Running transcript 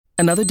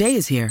Another day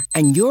is here,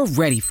 and you're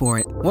ready for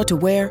it. What to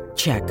wear?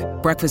 Check.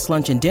 Breakfast,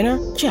 lunch, and dinner?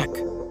 Check.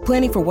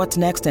 Planning for what's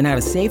next and how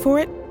to save for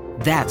it?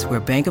 That's where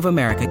Bank of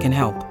America can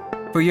help.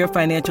 For your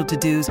financial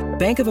to-dos,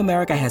 Bank of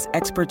America has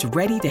experts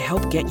ready to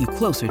help get you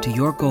closer to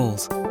your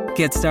goals.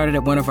 Get started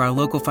at one of our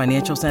local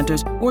financial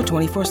centers or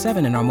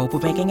 24/7 in our mobile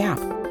banking app.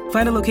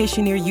 Find a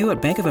location near you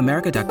at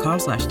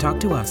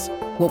bankofamerica.com/talktous.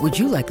 What would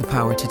you like the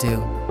power to do?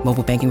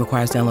 Mobile banking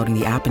requires downloading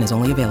the app and is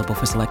only available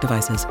for select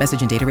devices.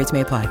 Message and data rates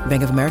may apply.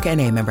 Bank of America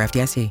N.A., member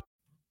FDIC.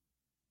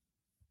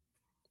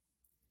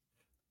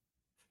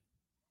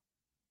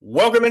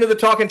 Welcome into the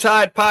Talkin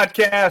Tide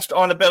podcast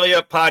on the Belly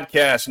Up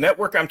Podcast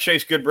Network. I'm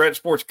Chase Goodbread,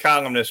 sports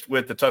columnist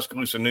with the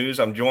Tuscaloosa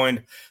News. I'm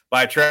joined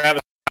by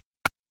Travis,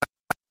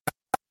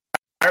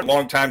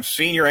 longtime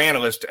senior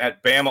analyst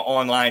at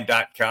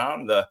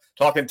BamaOnline.com. The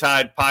Talkin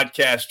Tide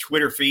podcast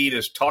Twitter feed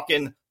is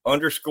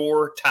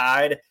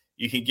Talkin_Tide.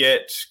 You can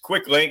get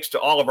quick links to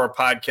all of our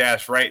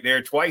podcasts right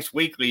there twice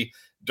weekly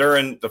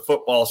during the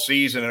football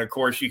season. And, of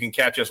course, you can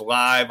catch us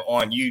live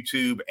on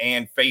YouTube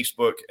and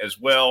Facebook as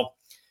well.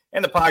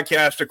 And the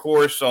podcast, of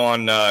course,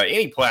 on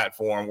any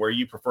platform where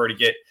you prefer to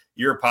get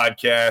your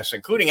podcasts,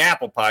 including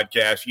Apple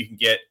Podcasts, you can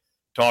get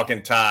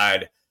Talkin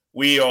Tide.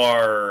 We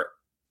are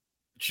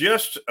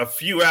just a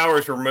few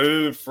hours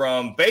removed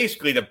from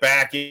basically the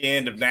back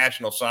end of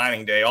National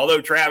Signing Day.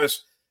 Although,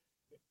 Travis,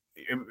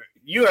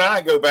 you and I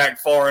go back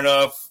far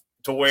enough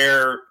to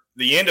where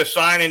the end of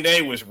signing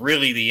day was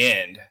really the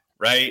end,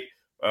 right?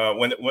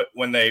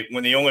 When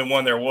the only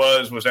one there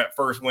was that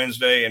first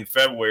Wednesday in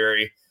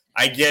February.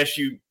 I guess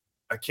you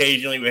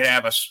occasionally would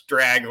have a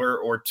straggler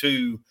or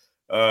two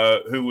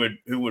who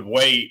would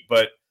wait,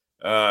 but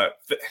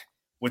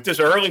with this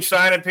early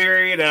signing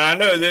period, and I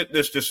know that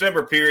this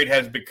December period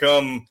has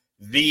become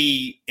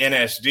the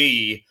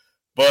NSD,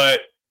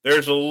 but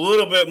there's a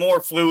little bit more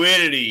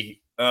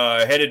fluidity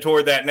headed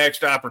toward that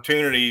next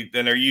opportunity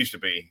than there used to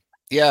be.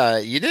 Yeah,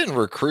 you didn't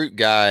recruit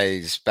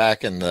guys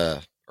back in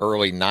the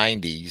early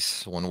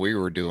 90s when we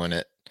were doing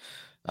it,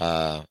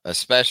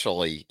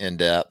 especially in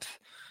depth.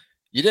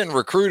 You didn't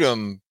recruit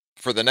them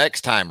for the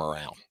next time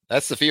around.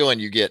 That's the feeling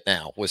you get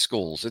now with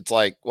schools. It's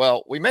like,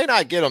 well, we may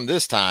not get them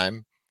this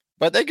time,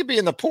 but they could be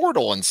in the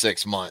portal in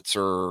 6 months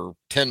or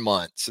 10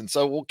 months. And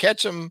so we'll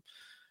catch them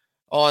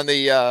on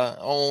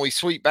when we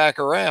sweep back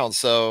around.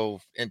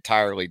 So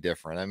entirely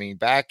different. I mean,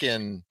 back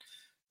in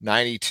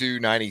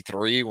 92,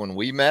 93, when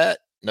we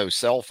met, no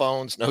cell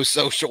phones, no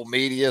social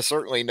media,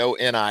 certainly no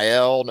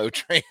NIL, no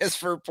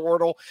transfer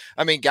portal.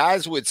 I mean,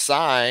 guys would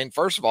sign.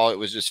 First of all, it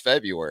was just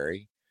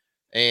February.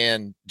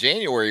 And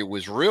January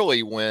was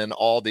really when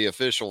all the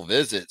official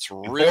visits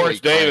really.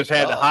 Forrest Davis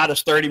had the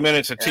hottest 30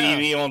 minutes of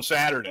TV on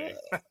Saturday.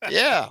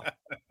 Yeah.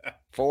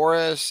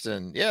 Forrest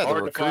and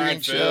the recruiting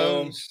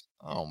shows.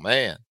 Oh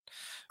man.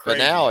 Crazy.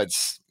 But now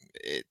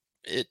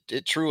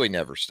it truly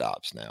never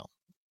stops now.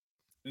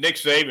 Nick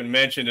Saban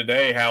mentioned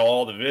today how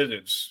all the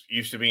visits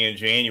used to be in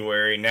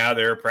January. Now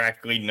there are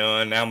practically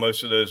none. Now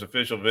most of those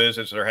official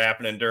visits are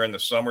happening during the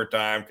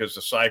summertime because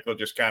the cycle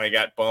just kind of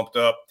got bumped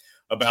up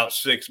about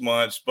 6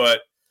 months.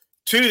 But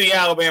to the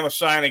Alabama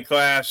signing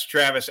class,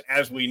 Travis,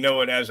 as we know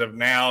it as of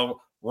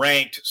now,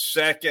 ranked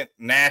second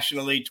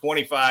nationally,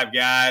 25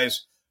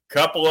 guys.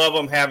 Couple of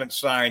them haven't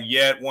signed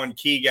yet. One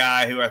key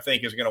guy who I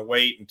think is going to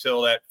wait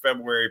until that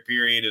February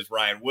period is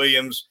Ryan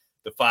Williams,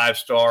 the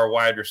 5-star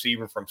wide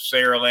receiver from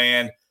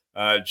Saraland.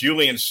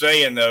 Julian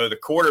Sayin, though, the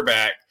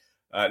quarterback,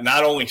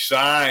 not only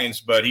signs,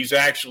 but he's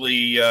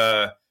actually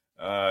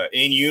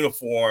in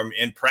uniform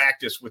in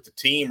practice with the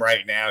team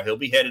right now. He'll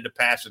be headed to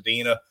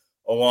Pasadena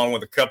along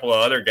with a couple of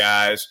other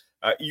guys.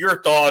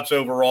 Your thoughts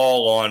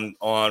overall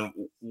on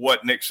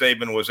what Nick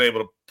Saban was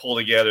able to pull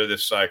together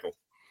this cycle?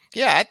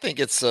 Yeah, I think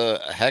it's a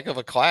heck of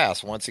a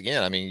class. Once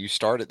again, I mean, you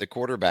start at the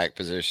quarterback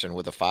position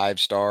with a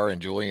 5-star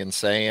and Julian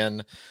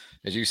Sayin,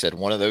 as you said,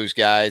 one of those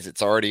guys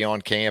that's already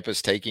on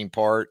campus taking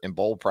part in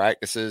bowl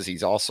practices.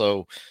 He's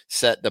also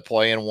set to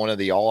play in one of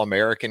the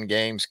All-American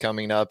games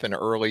coming up in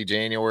early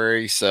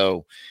January.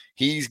 So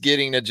he's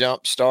getting a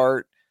jump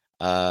start.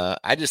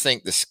 I just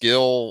think the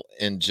skill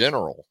in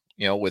general,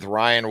 with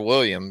Ryan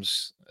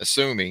Williams,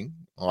 assuming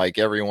like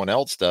everyone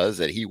else does,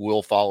 that he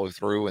will follow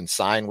through and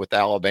sign with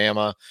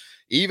Alabama,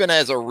 even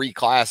as a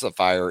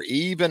reclassifier,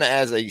 even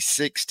as a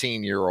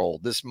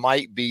 16-year-old, this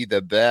might be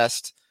the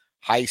best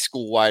high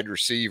school wide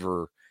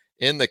receiver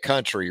in the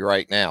country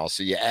right now.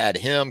 So you add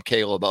him,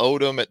 Caleb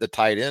Odom at the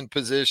tight end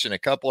position, a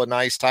couple of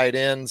nice tight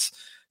ends,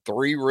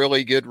 3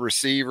 really good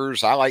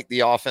receivers. I like the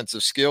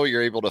offensive skill.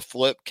 You're able to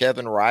flip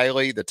Kevin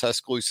Riley, the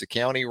Tuscaloosa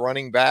County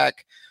running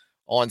back,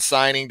 on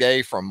signing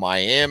day from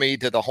Miami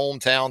to the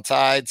hometown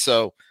Tide.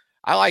 So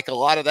I like a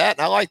lot of that.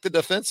 And I like the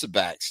defensive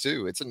backs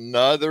too. It's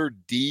another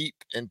deep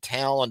and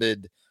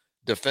talented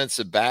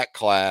defensive back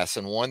class,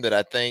 and one that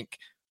I think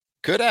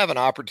could have an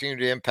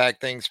opportunity to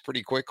impact things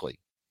pretty quickly.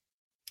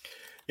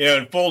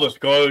 In full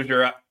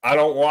disclosure, I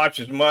don't watch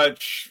as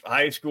much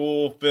high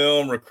school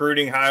film,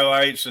 recruiting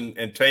highlights and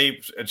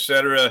tapes, et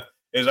cetera,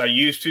 as I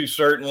used to,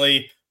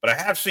 certainly. But I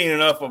have seen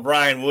enough of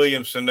Ryan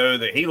Williams to know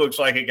that he looks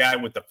like a guy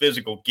with the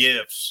physical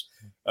gifts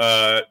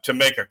to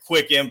make a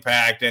quick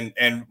impact.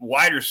 And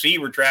wide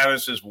receiver,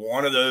 Travis, is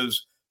one of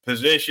those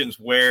positions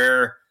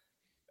where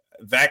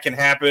that can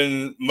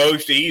happen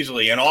most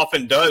easily and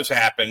often does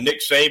happen.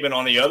 Nick Saban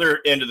on the other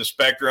end of the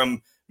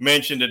spectrum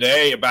mentioned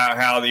today about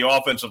how the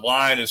offensive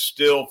line is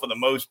still, for the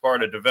most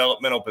part, a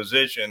developmental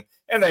position,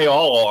 and they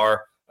all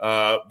are.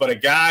 But a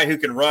guy who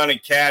can run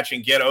and catch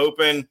and get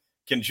open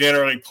can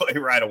generally play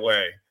right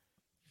away.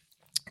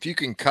 If you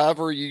can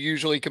cover, you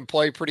usually can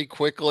play pretty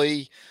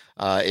quickly.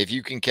 If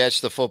you can catch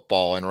the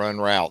football and run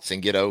routes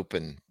and get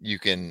open, you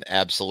can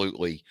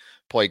absolutely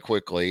play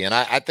quickly. And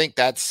I think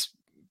that's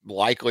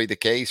likely the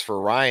case for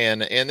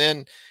Ryan. And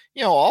then,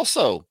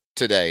 also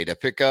today to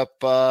pick up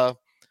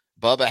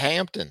Bubba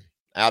Hampton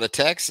out of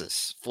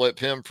Texas, flip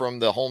him from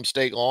the home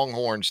state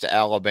Longhorns to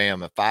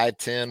Alabama,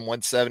 5'10",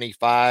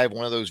 175,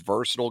 one of those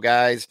versatile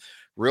guys.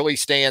 Really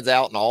stands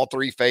out in all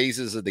three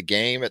phases of the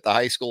game at the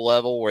high school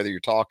level, whether you're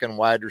talking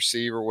wide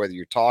receiver, whether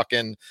you're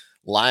talking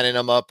lining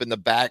them up in the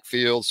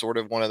backfield, sort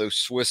of one of those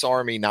Swiss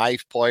Army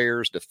knife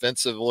players,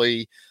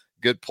 defensively,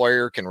 good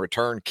player, can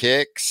return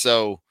kicks.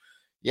 So,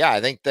 yeah,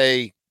 I think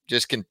they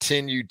just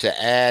continued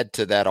to add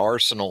to that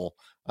arsenal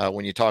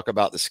when you talk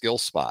about the skill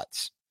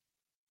spots.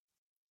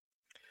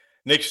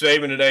 Nick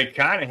Saban today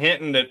kind of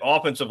hinting that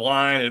offensive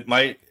line, it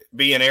might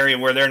be an area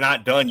where they're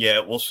not done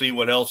yet. We'll see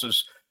what else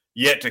is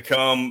yet to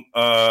come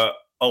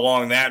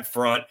along that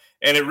front.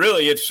 And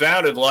it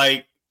sounded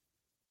like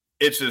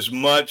it's as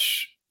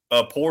much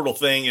a portal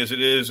thing as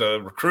it is a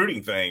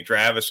recruiting thing,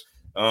 Travis.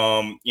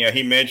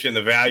 He mentioned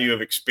the value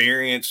of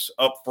experience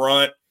up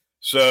front.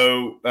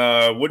 So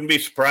wouldn't be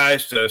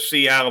surprised to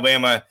see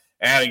Alabama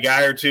add a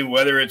guy or two,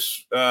 whether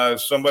it's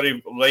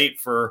somebody late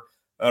for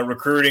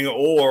recruiting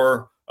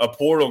or a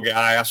portal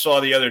guy. I saw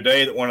the other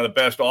day that one of the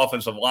best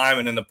offensive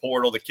linemen in the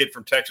portal, the kid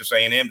from Texas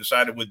A&M,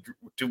 decided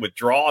to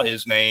withdraw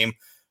his name.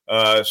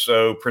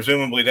 So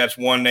presumably that's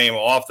one name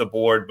off the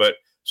board, but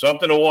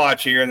something to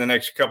watch here in the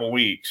next couple of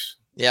weeks.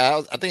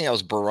 Yeah, I think that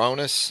was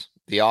Baronis,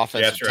 the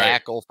offensive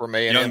tackle from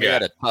A&M. He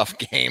had a tough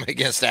game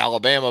against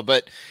Alabama,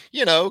 but,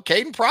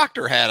 Caden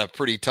Proctor had a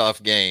pretty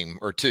tough game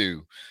or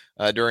two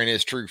during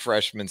his true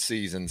freshman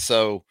season.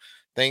 So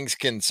things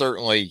can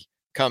certainly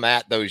come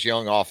at those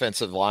young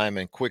offensive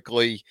linemen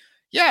quickly.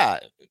 Yeah,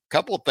 a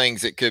couple of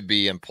things that could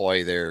be in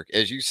play there.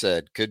 As you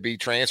said, could be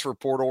transfer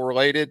portal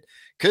related.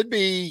 Could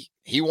be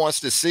he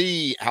wants to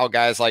see how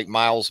guys like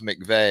Miles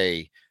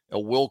McVay,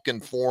 Wilkin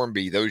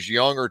Formby, those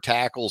younger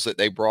tackles that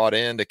they brought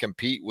in to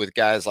compete with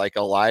guys like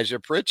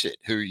Elijah Pritchett,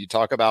 who you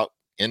talk about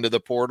into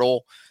the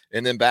portal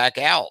and then back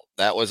out.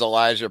 That was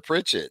Elijah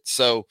Pritchett.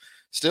 So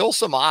still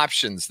some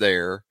options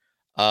there,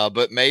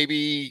 but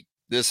maybe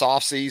this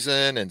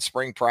offseason and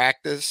spring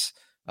practice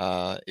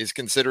is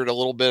considered a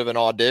little bit of an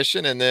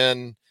audition. And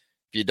then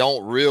if you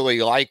don't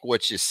really like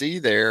what you see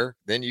there,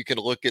 then you can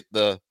look at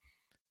the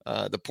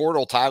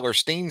portal Tyler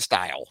Steen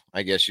style,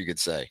 I guess you could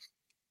say.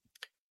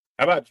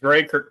 How about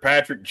Dre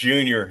Kirkpatrick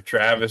Jr.,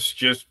 Travis,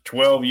 just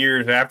 12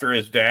 years after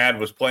his dad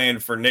was playing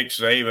for Nick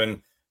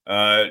Saban,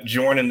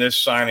 joining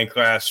this signing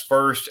class,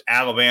 first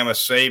Alabama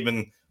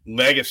Saban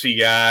legacy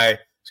guy.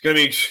 It's going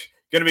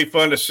to be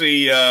fun to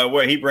see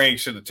what he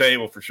brings to the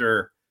table for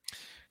sure.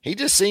 He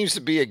just seems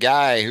to be a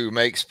guy who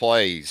makes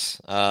plays,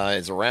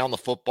 is around the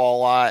football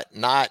a lot,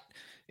 not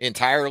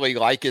entirely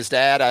like his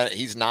dad.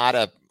 He's not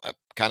a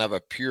kind of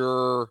a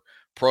pure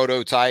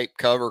prototype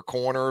cover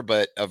corner,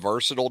 but a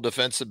versatile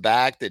defensive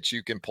back that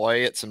you can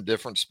play at some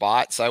different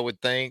spots, I would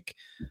think.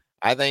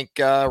 I think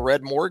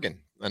Red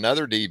Morgan,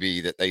 another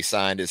DB that they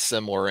signed, is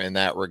similar in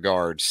that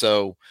regard.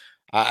 So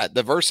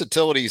the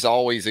versatility is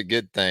always a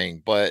good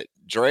thing, but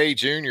Dre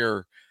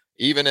Jr.,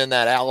 even in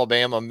that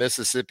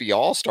Alabama-Mississippi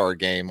All-Star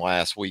game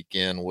last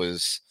weekend,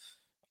 was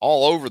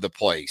all over the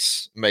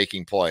place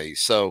making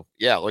plays. So,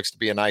 yeah, it looks to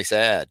be a nice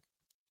ad.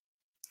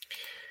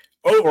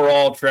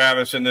 Overall,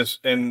 Travis, in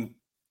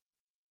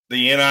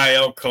the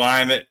NIL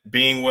climate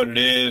being what it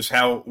is,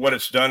 what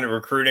it's done to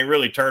recruiting,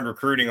 really turned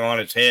recruiting on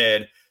its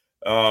head.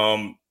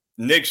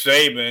 Nick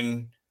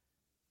Saban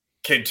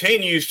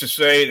continues to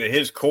say that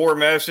his core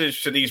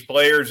message to these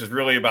players is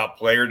really about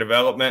player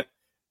development.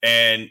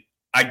 And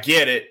I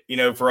get it,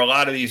 for a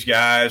lot of these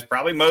guys,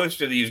 probably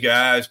most of these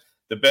guys,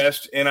 the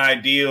best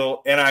NIL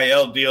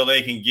deal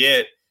they can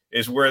get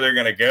is where they're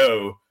going to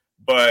go.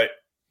 But,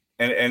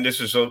 and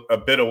this is a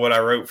bit of what I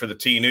wrote for the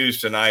T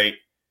News tonight.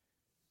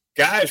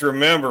 Recruits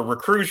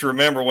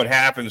remember what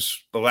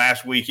happens the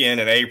last weekend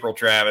in April,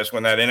 Travis,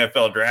 when that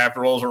NFL draft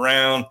rolls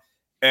around.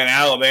 And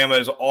Alabama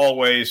is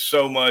always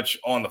so much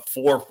on the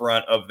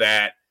forefront of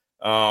that.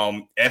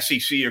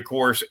 SEC, of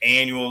course,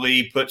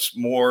 annually puts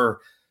more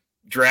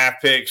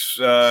draft picks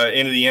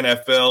into the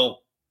NFL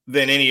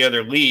than any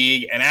other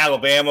league. And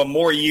Alabama,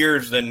 more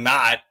years than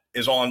not,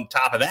 is on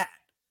top of that.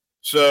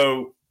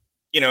 So,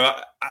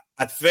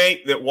 I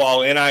think that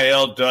while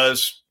NIL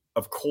does,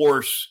 of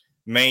course,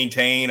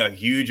 maintain a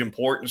huge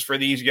importance for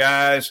these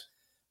guys,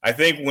 I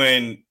think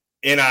when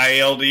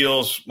NIL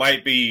deals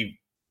might be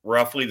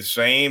roughly the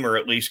same or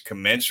at least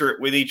commensurate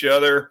with each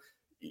other,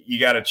 you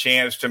got a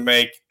chance to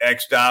make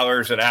X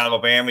dollars at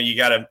Alabama. You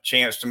got a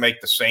chance to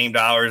make the same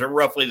dollars or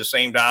roughly the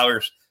same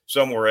dollars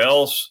somewhere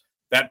else.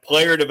 That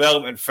player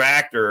development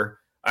factor,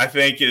 I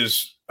think,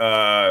 is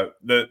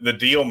the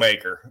deal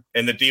maker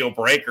and the deal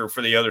breaker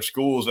for the other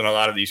schools in a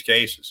lot of these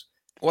cases.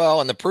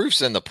 Well, and the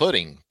proof's in the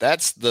pudding.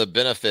 That's the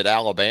benefit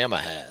Alabama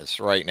has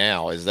right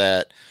now, is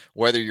that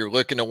whether you're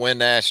looking to win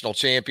national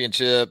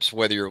championships,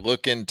 whether you're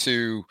looking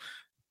to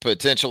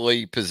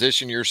potentially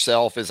position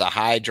yourself as a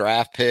high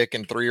draft pick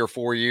in 3 or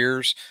 4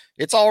 years,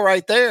 it's all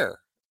right there.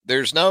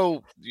 There's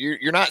no,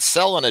 you're not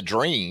selling a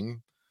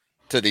dream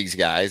to these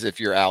guys if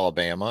you're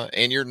Alabama,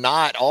 and you're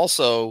not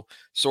also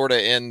sort of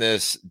in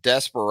this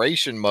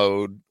desperation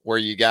mode where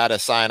you got to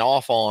sign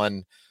off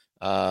on,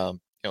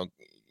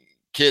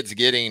 kids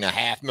getting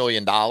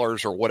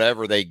 $500,000 or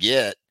whatever they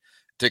get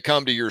to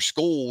come to your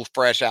school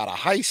fresh out of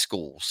high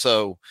school.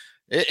 So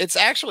it's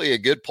actually a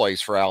good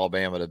place for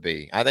Alabama to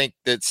be. I think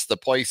that's the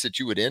place that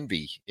you would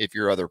envy if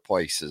you're other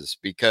places,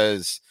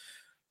 because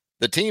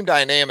the team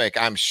dynamic,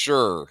 I'm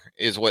sure,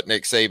 is what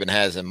Nick Saban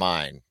has in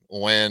mind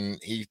when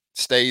he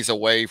stays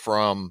away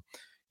from,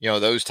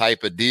 those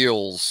type of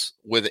deals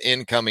with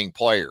incoming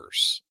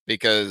players,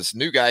 because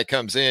new guy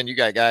comes in, you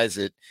got guys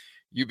that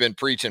you've been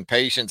preaching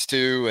patience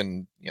to,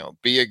 and,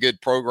 be a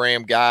good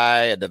program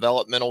guy, a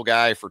developmental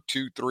guy for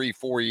 2, 3,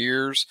 4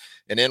 years.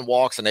 And then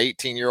walks an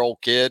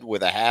 18-year-old kid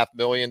with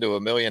 $500,000 to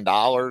 $1 million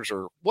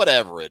or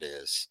whatever it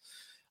is.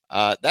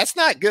 That's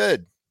not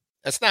good.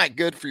 That's not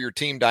good for your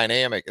team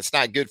dynamic. It's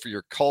not good for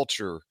your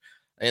culture.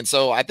 And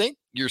so I think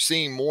you're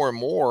seeing more and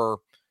more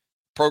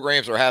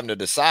programs are having to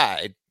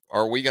decide,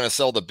 are we going to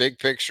sell the big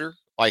picture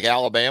like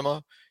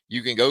Alabama?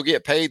 You can go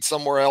get paid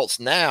somewhere else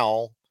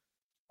now,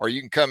 or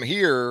you can come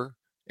here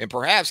and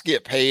perhaps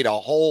get paid a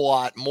whole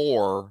lot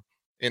more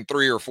in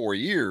 3 or 4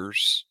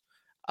 years.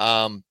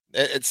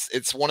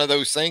 It's one of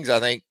those things I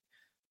think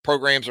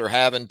programs are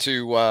having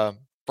to,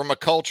 from a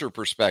culture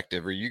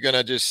perspective. Are you going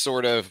to just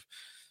sort of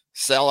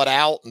sell it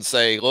out and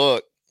say,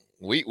 look,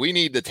 we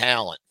need the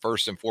talent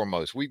first and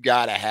foremost. We've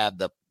got to have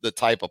the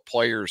type of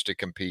players to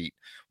compete.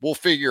 We'll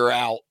figure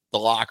out the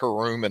locker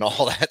room and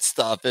all that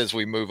stuff as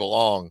we move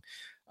along.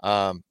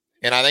 And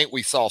I think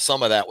we saw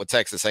some of that with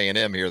Texas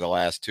A&M here the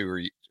last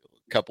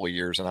couple of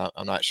years, and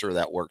I'm not sure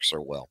that works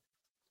so well.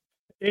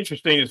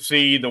 Interesting to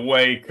see the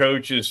way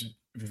coaches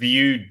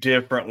view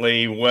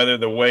differently, whether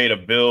the way to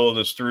build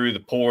is through the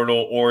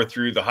portal or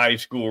through the high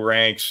school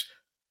ranks.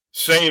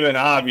 Saban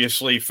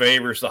obviously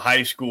favors the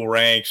high school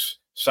ranks,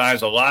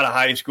 signs a lot of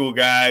high school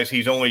guys.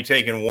 He's only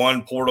taken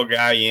one portal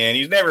guy in.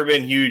 He's never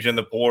been huge in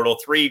the portal.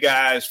 3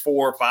 guys,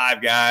 4 or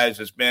 5 guys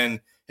has been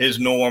his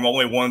norm.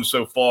 Only one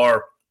so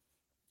far,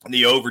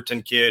 the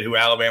Overton kid who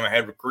Alabama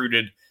had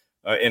recruited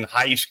in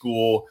high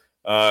school,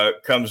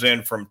 comes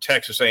in from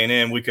Texas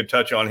A&M. We could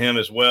touch on him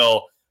as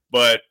well.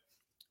 But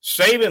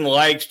Saban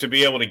likes to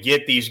be able to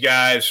get these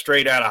guys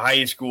straight out of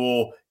high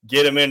school,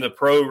 get them into the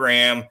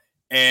program.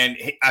 And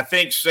I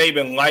think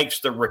Saban likes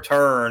the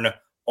return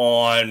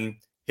on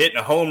hitting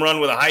a home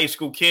run with a high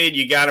school kid.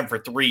 You got him for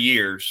 3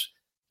 years.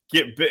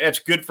 That's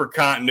good for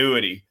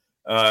continuity.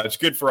 It's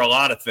good for a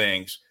lot of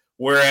things.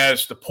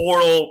 Whereas the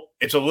portal,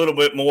 it's a little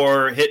bit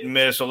more hit and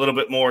miss, a little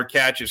bit more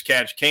catch as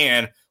catch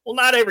can. Well,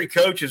 not every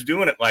coach is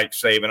doing it like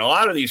Saban. A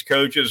lot of these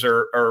coaches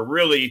are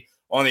really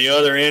on the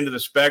other end of the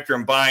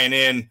spectrum, buying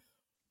in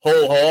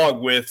whole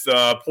hog with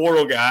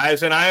portal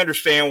guys, and I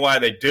understand why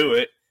they do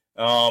it.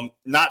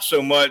 Not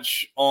so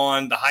much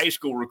on the high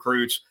school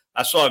recruits.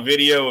 I saw a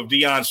video of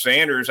Deion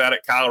Sanders out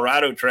at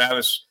Colorado,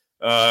 Travis,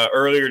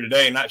 earlier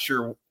today. Not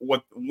sure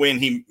when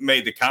he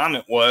made the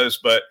comment was,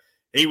 but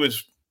he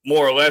was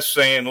more or less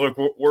saying, "Look,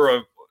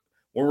 we're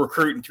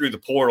recruiting through the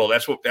portal.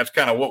 That's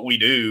kind of what we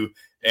do."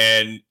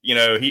 And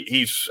I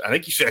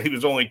think he said he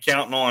was only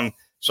counting on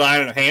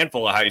signing a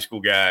handful of high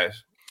school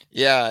guys.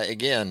 Yeah,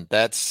 again,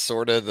 that's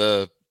sort of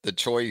the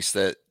choice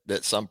that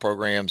some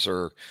programs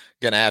are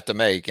going to have to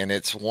make. And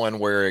it's one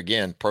where,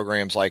 again,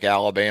 programs like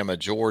Alabama,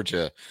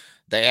 Georgia,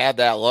 they have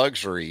that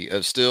luxury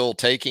of still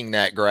taking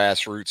that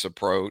grassroots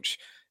approach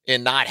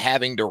and not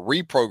having to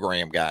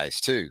reprogram guys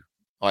too.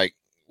 Like,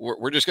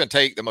 we're just going to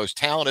take the most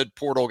talented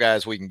portal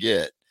guys we can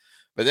get.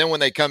 But then when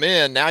they come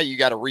in, now you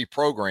got to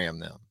reprogram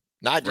them,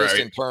 not just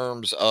in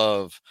terms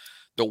of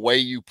the way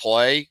you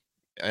play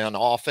on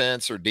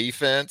offense or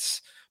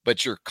defense,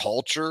 but your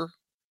culture,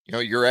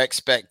 your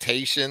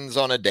expectations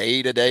on a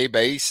day-to-day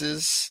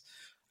basis.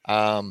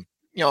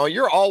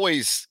 You're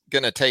always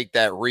going to take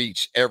that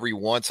reach every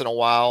once in a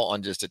while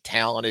on just a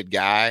talented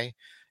guy.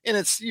 And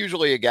it's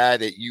usually a guy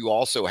that you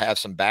also have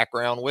some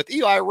background with.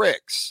 Eli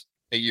Ricks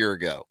a year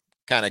ago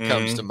kind of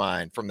comes to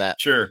mind from that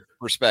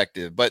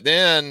perspective. But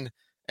then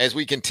as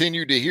we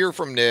continue to hear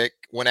from Nick,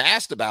 when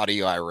asked about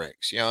Eli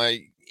Ricks,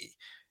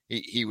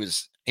 he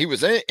was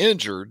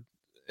injured.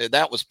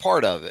 That was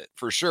part of it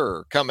for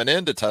sure, coming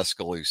into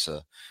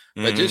Tuscaloosa,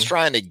 but just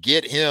trying to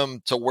get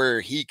him to where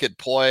he could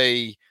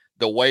play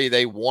the way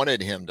they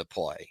wanted him to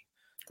play,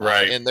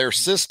 in their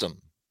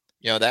system.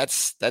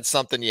 That's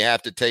something you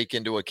have to take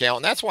into account.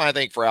 And that's why I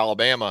think for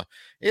Alabama,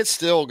 it's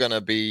still going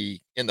to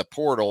be in the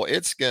portal.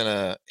 It's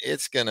going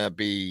to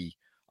be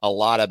a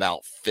lot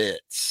about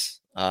fits.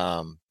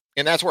 And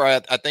that's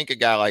where I think a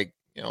guy like,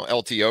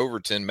 LT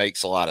Overton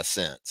makes a lot of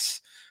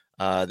sense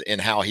in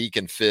how he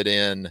can fit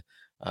in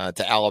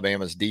to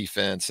Alabama's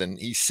defense. And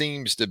he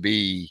seems to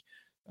be,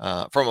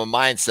 from a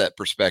mindset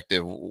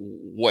perspective,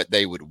 what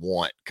they would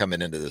want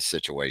coming into this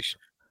situation.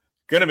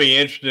 Going to be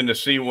interesting to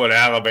see what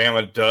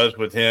Alabama does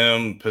with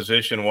him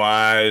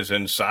position-wise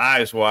and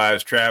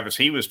size-wise, Travis.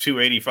 He was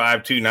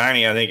 285,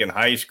 290, I think, in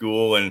high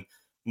school, and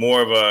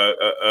more of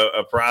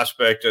a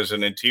prospect as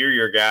an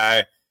interior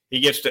guy. He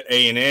gets to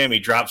A&M, he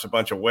drops a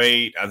bunch of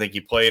weight. I think he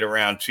played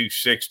around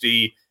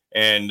 260,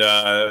 and,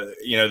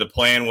 the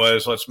plan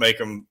was let's make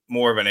him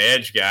more of an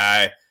edge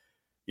guy.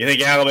 You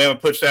think Alabama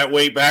puts that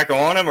weight back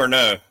on him or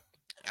no?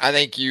 I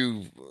think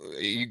you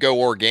go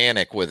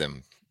organic with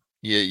him.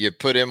 You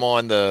put him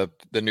on the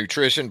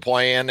nutrition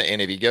plan, and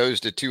if he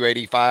goes to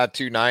 285,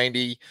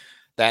 290,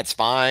 that's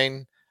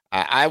fine.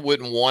 I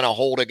wouldn't want to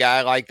hold a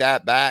guy like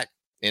that back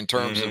in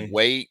terms of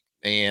weight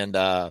and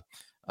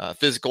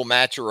physical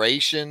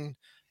maturation.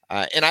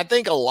 And I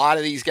think a lot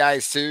of these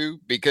guys, too,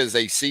 because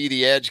they see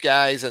the edge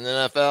guys in the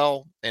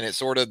NFL, and it's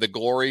sort of the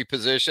glory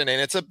position, and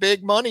it's a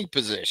big money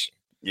position.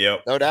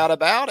 Yep. No doubt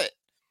about it.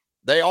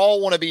 They all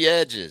want to be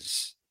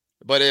edges.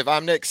 But if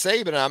I'm Nick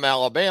Saban and I'm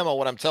Alabama,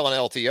 what I'm telling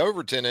LT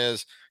Overton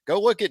is go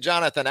look at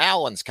Jonathan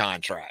Allen's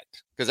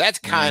contract, because that's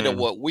kind of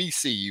what we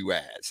see you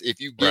as. If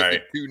you get to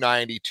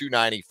 290,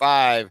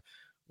 295,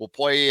 we'll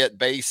play at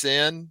base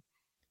in.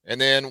 And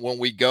then when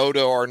we go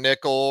to our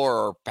nickel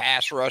or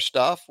pass rush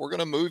stuff, we're going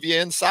to move you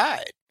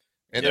inside.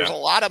 And there's a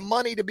lot of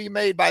money to be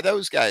made by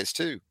those guys,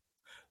 too.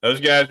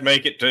 Those guys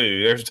make it,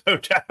 too. There's no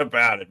doubt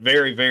about it.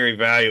 Very, very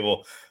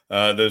valuable,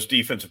 those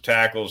defensive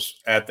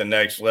tackles at the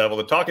next level.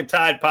 The Talkin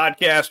Tide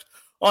podcast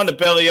on the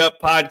Belly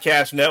Up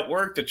Podcast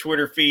Network, the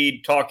Twitter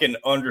feed,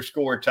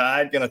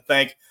 Talkin_Tide. Going to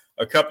thank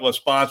a couple of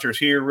sponsors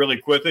here really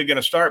quickly. Going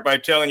to start by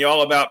telling you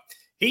all about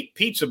Heat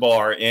Pizza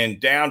Bar in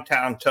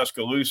downtown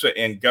Tuscaloosa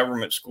in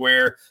Government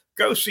Square.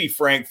 Go see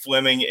Frank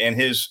Fleming and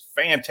his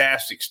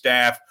fantastic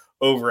staff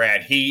over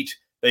at Heat.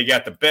 They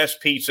got the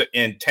best pizza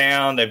in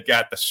town. They've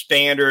got the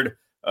standard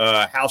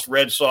house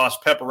red sauce,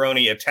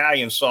 pepperoni,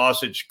 Italian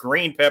sausage,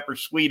 green pepper,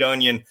 sweet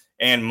onion,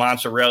 and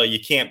mozzarella. You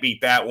can't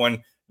beat that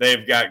one.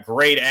 They've got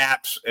great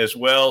apps as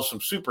well, some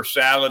super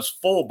salads,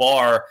 full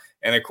bar,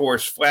 and, of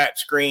course, flat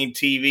screen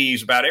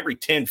TVs about every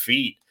 10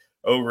 feet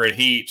over at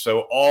Heat.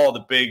 So all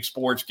the big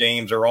sports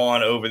games are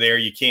on over there.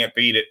 You can't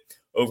beat it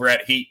over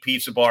at Heat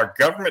Pizza Bar,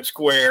 Government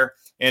Square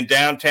in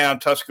downtown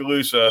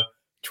Tuscaloosa,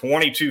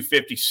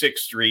 2256th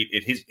Street.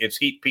 It's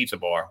Heat Pizza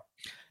Bar.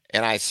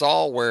 And I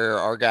saw where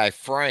our guy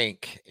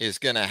Frank is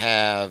going to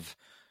have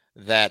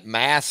that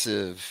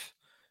massive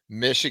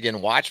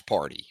Michigan watch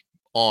party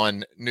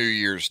on New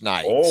Year's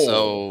night.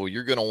 So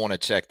you're going to want to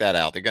check that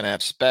out. They're going to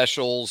have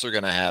specials. They're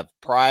going to have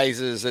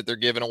prizes that they're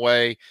giving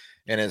away.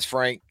 And as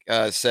Frank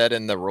said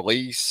in the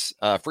release,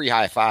 free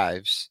high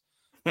fives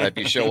if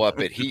you show up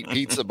at Heat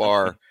Pizza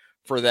Bar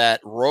for that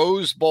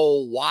Rose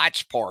Bowl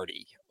watch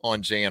party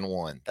on Jan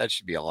 1. That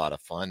should be a lot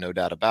of fun, no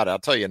doubt about it. I'll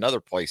tell you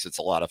another place that's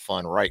a lot of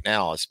fun right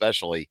now,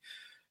 especially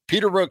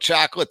Peterbrook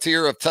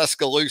Chocolatier of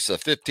Tuscaloosa,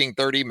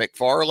 1530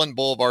 McFarland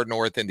Boulevard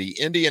North in the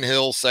Indian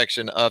Hills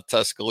section of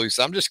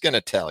Tuscaloosa. I'm just going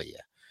to tell you,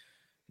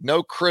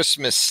 no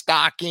Christmas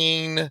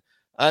stocking,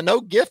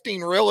 no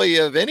gifting really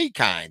of any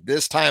kind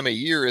this time of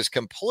year is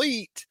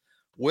complete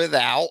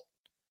without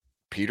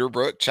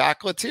Peterbrook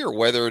Chocolatier,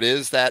 whether it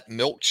is that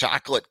milk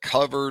chocolate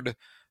covered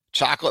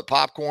chocolate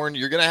popcorn.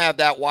 You're going to have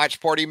that watch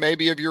party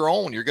maybe of your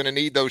own. You're going to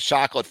need those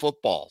chocolate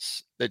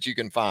footballs that you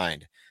can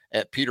find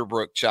at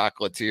Peterbrook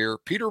Chocolatier.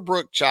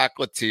 Peterbrook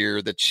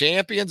Chocolatier, the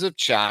champions of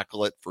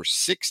chocolate for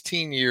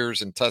 16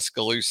 years in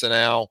Tuscaloosa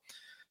now.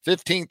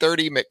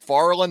 1530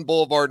 McFarland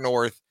Boulevard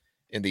North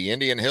in the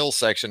Indian Hill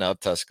section of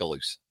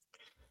Tuscaloosa.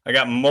 I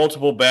got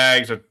multiple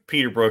bags of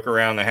Peterbrook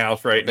around the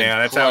house right now.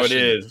 That's how it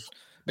is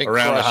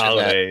around the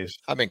holidays.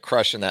 I've been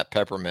crushing that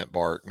peppermint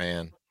bark,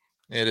 man.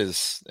 It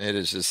is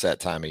just that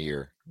time of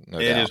year. No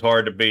doubt. It is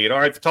hard to beat. All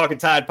right, the Talkin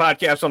Tide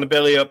podcast on the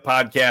Belly Up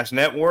Podcast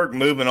Network.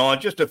 Moving on,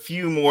 just a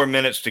few more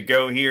minutes to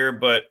go here,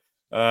 but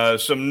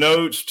some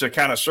notes to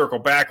kind of circle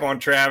back on,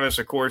 Travis.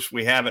 Of course,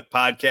 we haven't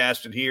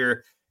podcasted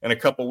here in a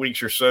couple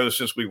weeks or so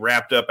since we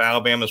wrapped up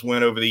Alabama's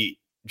win over the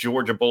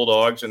Georgia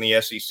Bulldogs in the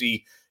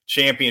SEC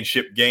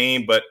championship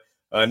game. But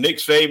Nick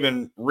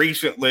Saban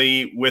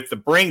recently with the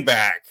bring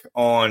back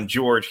on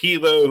George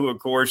Hilo, who, of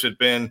course, had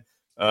been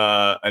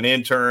an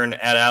intern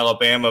at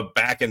Alabama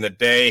back in the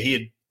day. He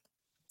had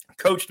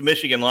coached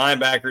Michigan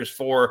linebackers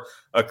for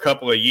a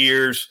couple of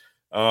years.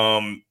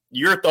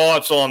 Your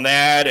thoughts on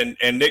that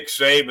and Nick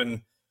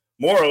Saban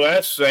more or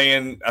less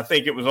saying, I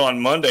think it was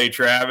on Monday,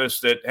 Travis,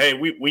 that, hey,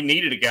 we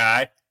needed a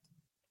guy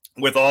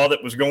with all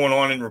that was going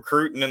on in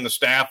recruiting and the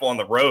staff on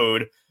the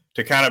road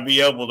to kind of be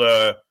able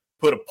to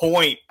put a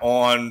point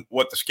on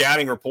what the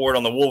scouting report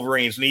on the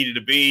Wolverines needed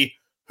to be.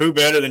 Who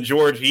better than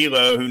George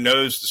Hilo, who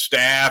knows the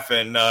staff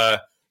and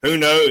who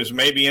knows,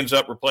 maybe ends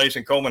up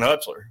replacing Coleman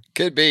Hutzler.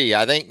 Could be.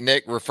 I think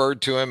Nick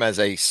referred to him as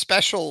a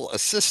special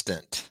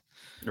assistant.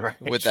 Right.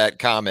 With that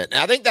comment.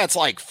 And I think that's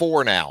like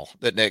 4 now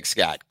that Nick's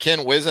got. Ken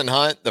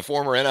Wisenhunt, the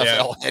former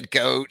NFL head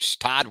coach,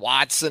 Todd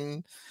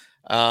Watson,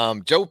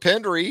 Joe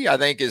Pendry, I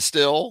think, is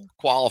still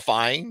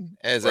qualifying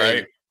as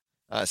a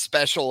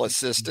special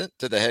assistant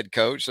to the head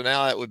coach. So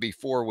now that would be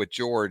 4 with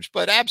George.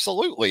 But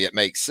absolutely, it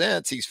makes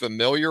sense. He's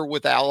familiar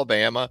with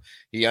Alabama.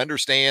 He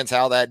understands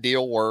how that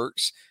deal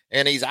works.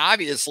 And he's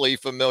obviously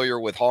familiar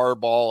with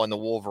Harbaugh and the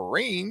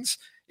Wolverines.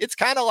 It's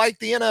kind of like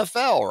the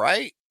NFL,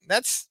 right?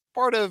 That's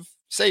part of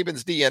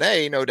Saban's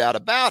DNA, no doubt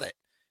about it.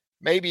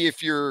 Maybe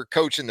if you're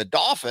coaching the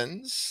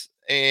Dolphins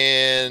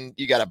and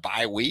you got a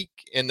bye week,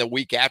 and the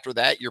week after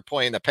that you're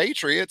playing the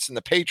Patriots, and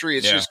the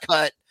Patriots just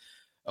cut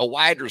a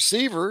wide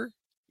receiver,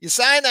 you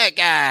sign that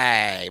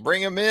guy,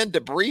 bring him in,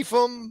 debrief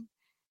him,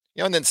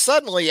 and then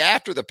suddenly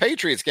after the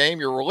Patriots game,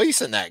 you're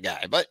releasing that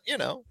guy. But,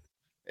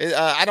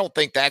 I don't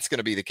think that's going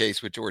to be the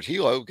case with George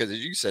Hilo, because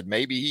as you said,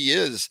 maybe he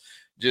is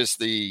just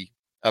the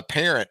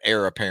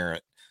heir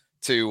apparent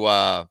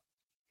to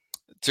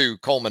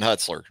Coleman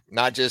Hutzler,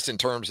 not just in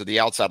terms of the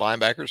outside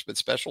linebackers, but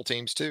special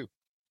teams too.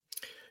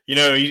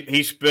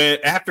 He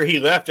spent, after he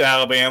left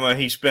Alabama,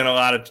 he spent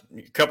a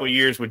couple of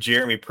years with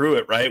Jeremy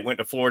Pruitt, right? Went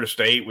to Florida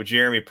State with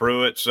Jeremy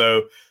Pruitt.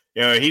 So,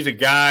 he's a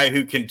guy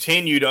who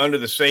continued under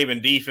the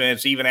Saban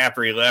defense even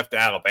after he left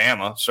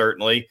Alabama,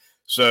 certainly.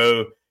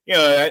 So,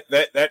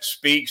 that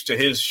speaks to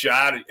his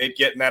shot at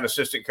getting that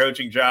assistant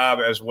coaching job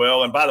as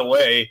well. And by the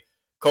way,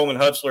 Coleman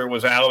Hutzler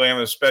was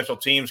Alabama's special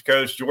teams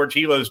coach. George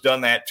Hilo's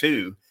done that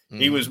too.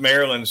 He was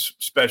Maryland's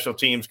special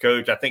teams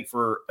coach, I think,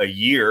 for a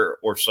year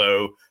or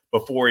so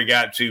before he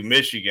got to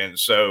Michigan.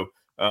 So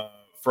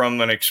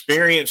from an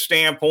experience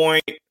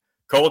standpoint,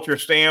 culture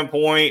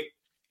standpoint,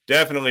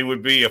 definitely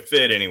would be a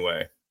fit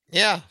anyway.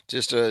 Yeah,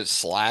 just to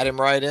slide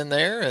him right in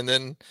there and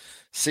then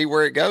see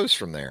where it goes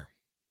from there.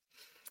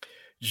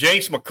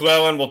 Jace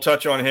McClellan, we'll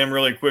touch on him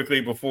really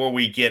quickly before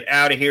we get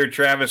out of here.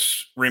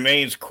 Travis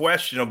remains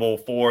questionable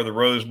for the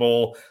Rose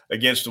Bowl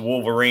against the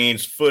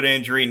Wolverines. Foot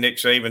injury. Nick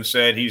Saban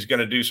said he's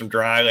going to do some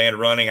dry land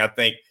running, I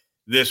think,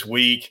 this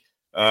week.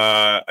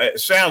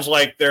 It sounds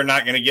like they're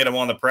not going to get him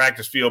on the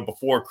practice field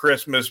before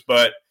Christmas,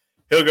 but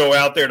he'll go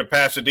out there to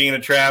Pasadena,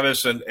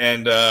 Travis,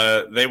 and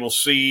they will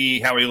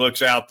see how he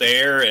looks out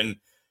there. And,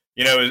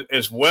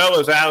 as well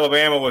as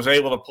Alabama was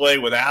able to play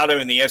without him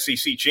in the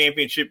SEC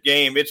championship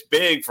game, it's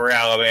big for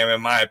Alabama,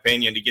 in my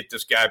opinion, to get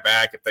this guy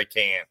back if they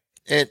can.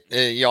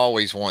 You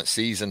always want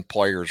seasoned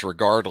players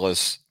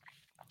regardless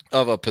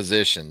of a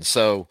position.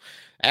 So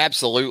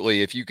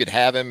absolutely, if you could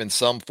have him in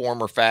some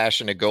form or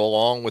fashion to go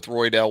along with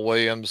Roydell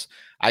Williams,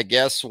 I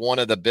guess one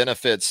of the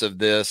benefits of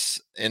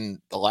this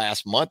in the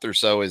last month or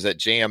so is that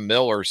Jam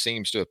Miller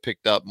seems to have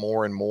picked up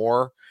more and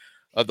more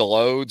of the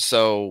load.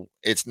 So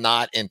it's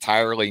not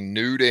entirely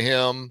new to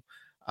him.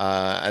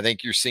 I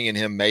think you're seeing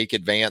him make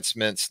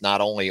advancements not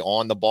only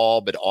on the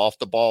ball, but off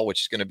the ball,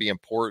 which is going to be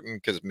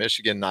important because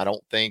Michigan, I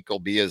don't think, will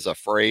be as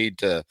afraid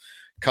to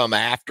come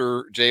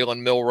after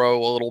Jalen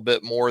Milroe a little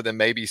bit more than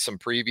maybe some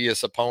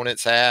previous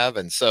opponents have.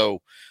 And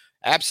so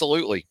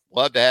absolutely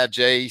love to have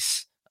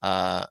Jace,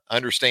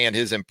 understand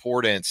his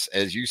importance,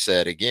 as you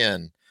said,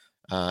 again,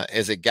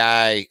 as a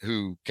guy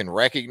who can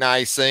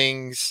recognize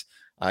things,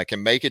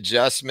 can make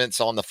adjustments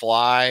on the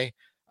fly,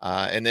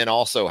 and then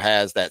also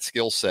has that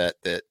skill set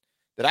that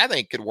I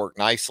think could work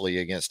nicely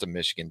against a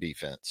Michigan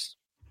defense.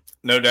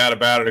 No doubt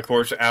about it. Of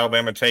course,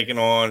 Alabama taking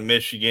on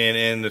Michigan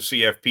in the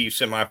CFP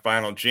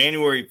semifinal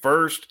January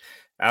 1st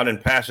out in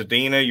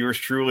Pasadena. Yours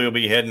truly will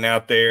be heading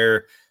out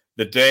there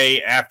the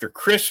day after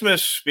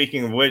Christmas.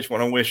 Speaking of which,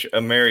 want to wish a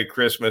Merry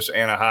Christmas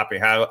and a happy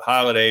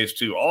holidays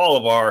to all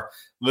of our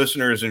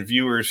listeners and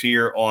viewers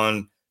here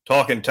on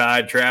Talkin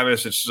Tide.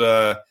 Travis, it's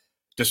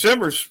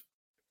December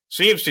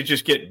seems to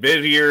just get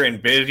busier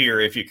and busier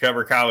if you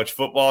cover college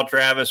football,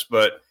 Travis,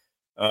 but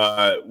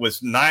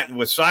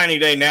with signing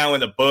day now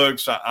in the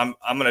books, I'm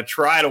going to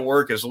try to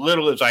work as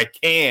little as I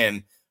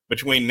can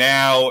between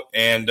now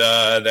and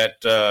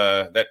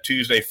that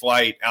Tuesday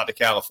flight out to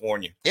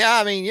California. Yeah,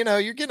 I mean,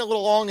 you're getting a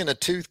little long in the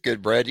tooth,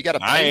 good bread. You got to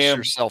pace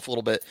yourself a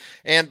little bit.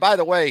 And by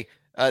the way,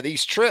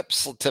 these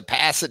trips to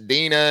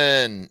Pasadena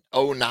and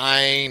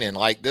 09 and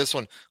like this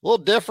one, a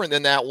little different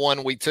than that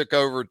one we took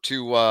over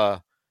to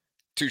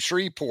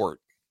Shreveport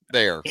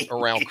there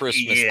around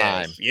Christmas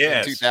time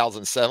in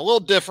 2007. A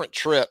little different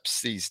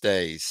trips these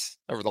days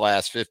over the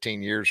last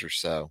 15 years or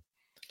so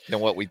than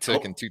what we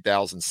took in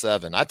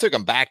 2007. I took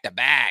them back to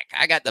back.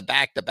 I got the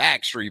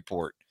back-to-back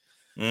Shreveport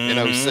in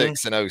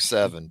 06 and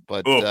 07.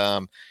 But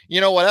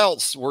you know what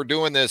else? We're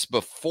doing this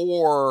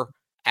before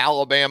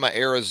Alabama,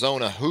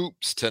 Arizona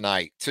hoops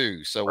tonight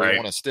too. So we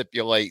want to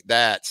stipulate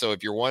that. So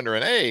if you're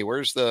wondering, hey,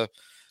 where's the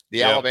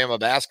Alabama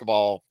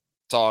basketball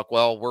talk?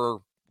 Well, we're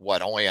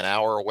only an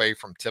hour away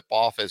from tip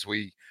off as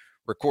we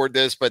record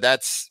this, but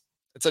it's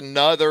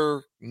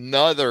another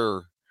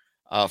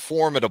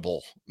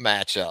formidable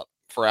matchup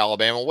for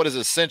Alabama. What is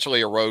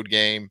essentially a road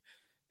game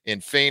in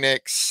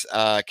Phoenix.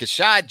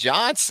 Kashad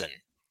Johnson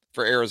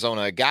for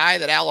Arizona, a guy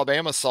that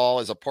Alabama saw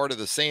as a part of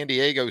the San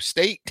Diego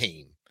State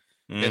team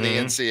in the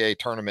NCAA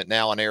tournament,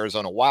 now an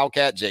Arizona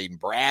Wildcat. Jaden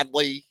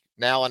Bradley,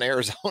 now an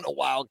Arizona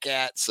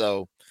Wildcat.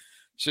 So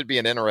should be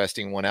an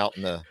interesting one out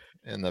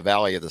in the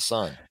Valley of the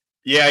Sun.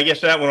 Yeah, I guess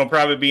that one will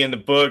probably be in the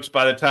books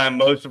by the time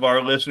most of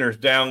our listeners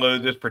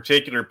download this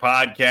particular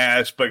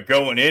podcast. But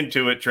going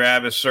into it,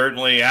 Travis,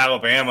 certainly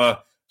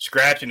Alabama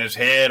scratching his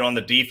head on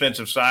the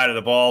defensive side of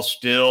the ball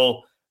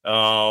still.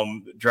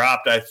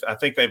 Dropped, I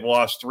think they've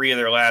lost 3 of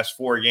their last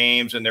 4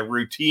 games, and they're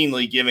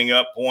routinely giving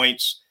up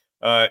points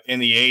in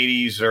the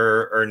 80s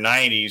or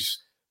 90s.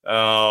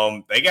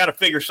 They got to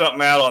figure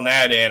something out on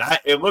that end.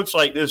 It looks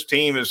like this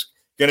team is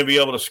going to be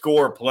able to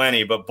score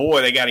plenty, but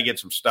boy, they got to get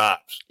some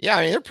stops. Yeah,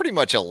 I mean, they're pretty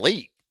much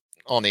elite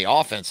on the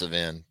offensive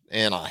end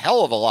and a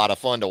hell of a lot of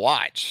fun to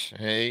watch.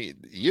 Hey,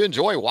 you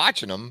enjoy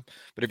watching them,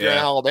 but if you're an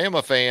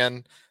Alabama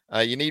fan,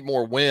 you need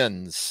more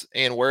wins.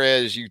 And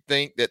whereas you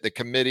think that the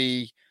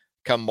committee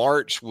come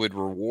March would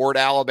reward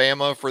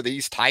Alabama for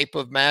these type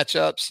of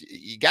matchups,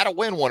 you got to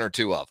win 1 or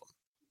 2 of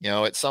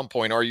them, at some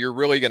point, or you're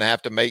really going to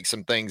have to make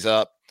some things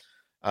up,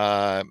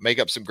 make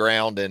up some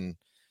ground in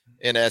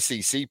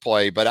SEC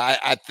play. But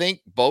I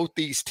think both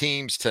these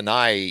teams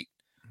tonight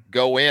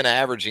go in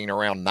averaging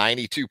around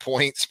 92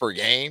 points per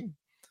game.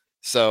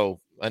 So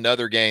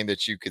another game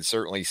that you could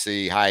certainly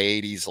see high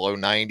 80s, low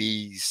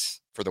 90s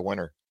for the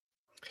winner.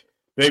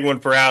 Big one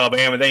for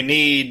Alabama. They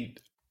need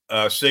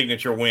a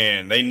signature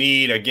win. They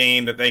need a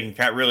game that they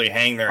can really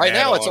hang their right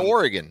hat now. It's on.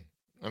 Oregon.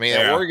 I mean,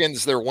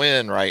 Oregon's their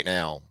win right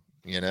now.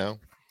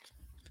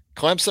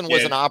 Clemson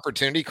was an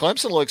opportunity.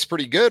 Clemson looks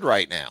pretty good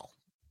right now.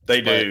 They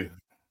do.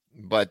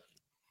 But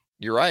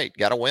you're right.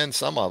 Got to win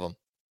some of them.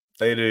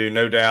 They do,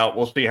 no doubt.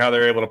 We'll see how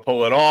they're able to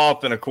pull it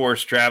off. And, of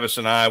course, Travis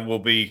and I will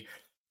be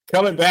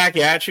coming back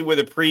at you with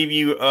a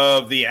preview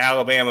of the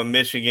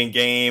Alabama-Michigan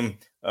game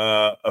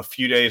a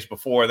few days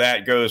before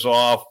that goes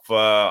off.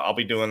 I'll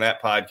be doing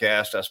that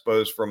podcast, I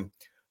suppose, from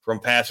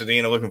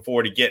Pasadena. Looking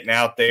forward to getting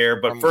out there.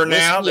 But for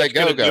now, that's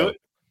going to do it.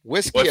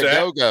 Whiskey a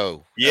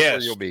go-go. Yes. That's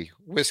where you'll be.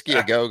 Whiskey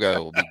a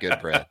go-go will be good,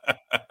 Brad.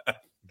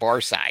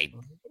 Bar side.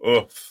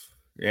 Oof.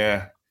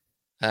 Yeah.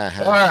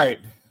 Uh-huh. All right.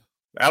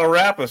 That'll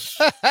wrap us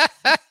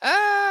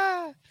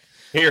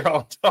here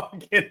on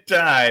Talkin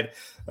Tide.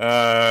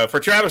 For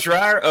Travis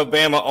Reier of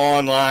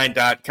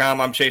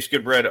BamaOnline.com, I'm Chase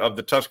Goodbread of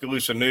the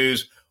Tuscaloosa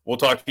News. We'll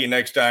talk to you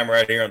next time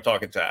right here on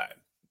Talkin Tide.